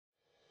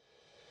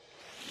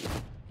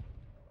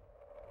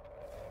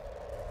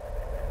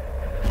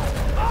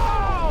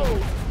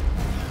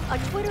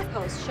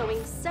post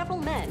showing several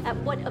men at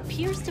what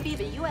appears to be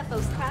the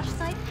UFO's crash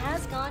site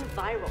has gone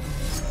viral.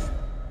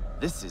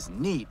 This is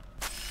neat.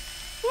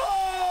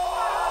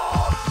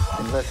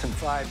 In less than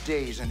 5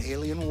 days, an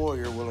alien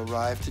warrior will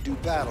arrive to do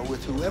battle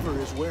with whoever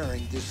is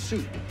wearing this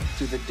suit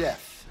to the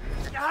death.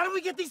 How do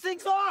we get these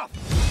things off?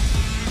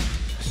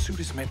 The suit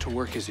is meant to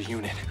work as a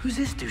unit. Who's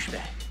this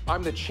douchebag?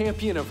 I'm the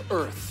champion of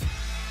Earth.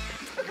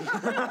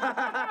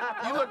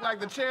 You look like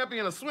the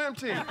champion of swim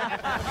team.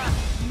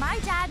 My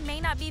dad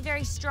may not be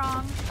very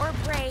strong or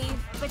brave,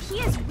 but he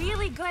is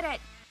really good at...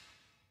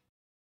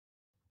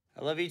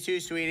 I love you too,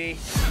 sweetie.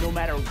 No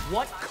matter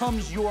what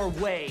comes your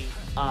way,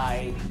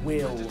 I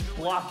will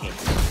block it.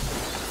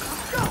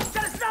 No,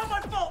 that is not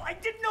my fault! I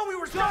didn't know we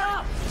were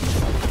starting!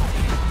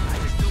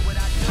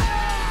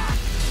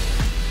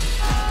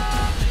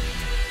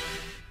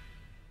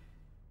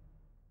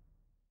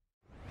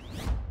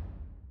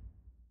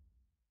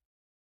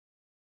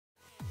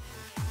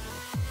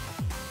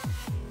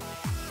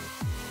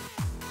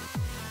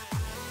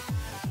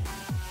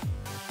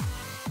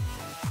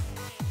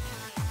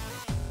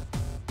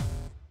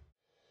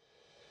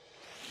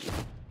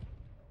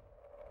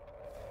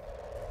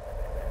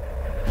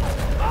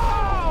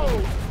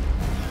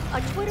 A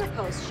Twitter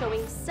post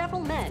showing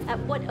several men at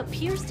what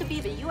appears to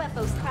be the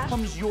UFO's crash...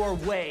 Comes your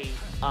way,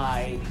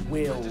 I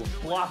will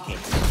block it.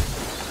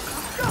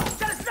 No,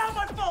 that is not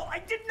my fault! I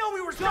didn't know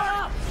we were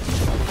starting!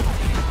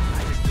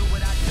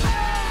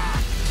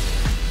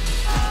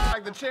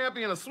 Like the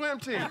champion of swim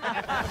team.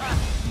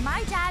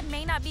 My dad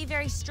may not be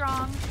very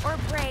strong or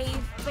brave,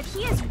 but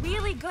he is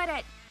really good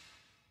at...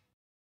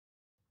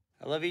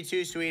 I love you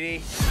too,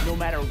 sweetie. No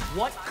matter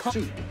what comes...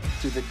 Suit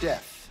to the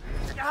death.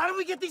 How do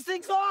we get these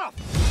things off?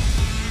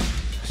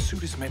 The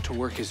suit is meant to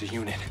work as a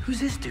unit. Who's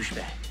this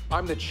douchebag?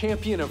 I'm the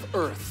champion of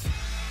Earth.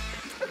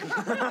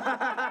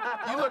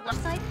 You look like...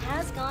 site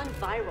has gone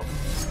viral.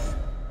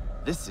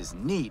 This is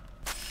neat.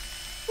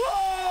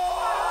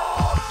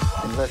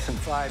 In less than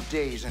 5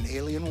 days, an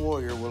alien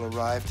warrior will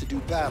arrive to do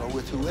battle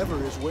with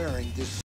whoever is wearing this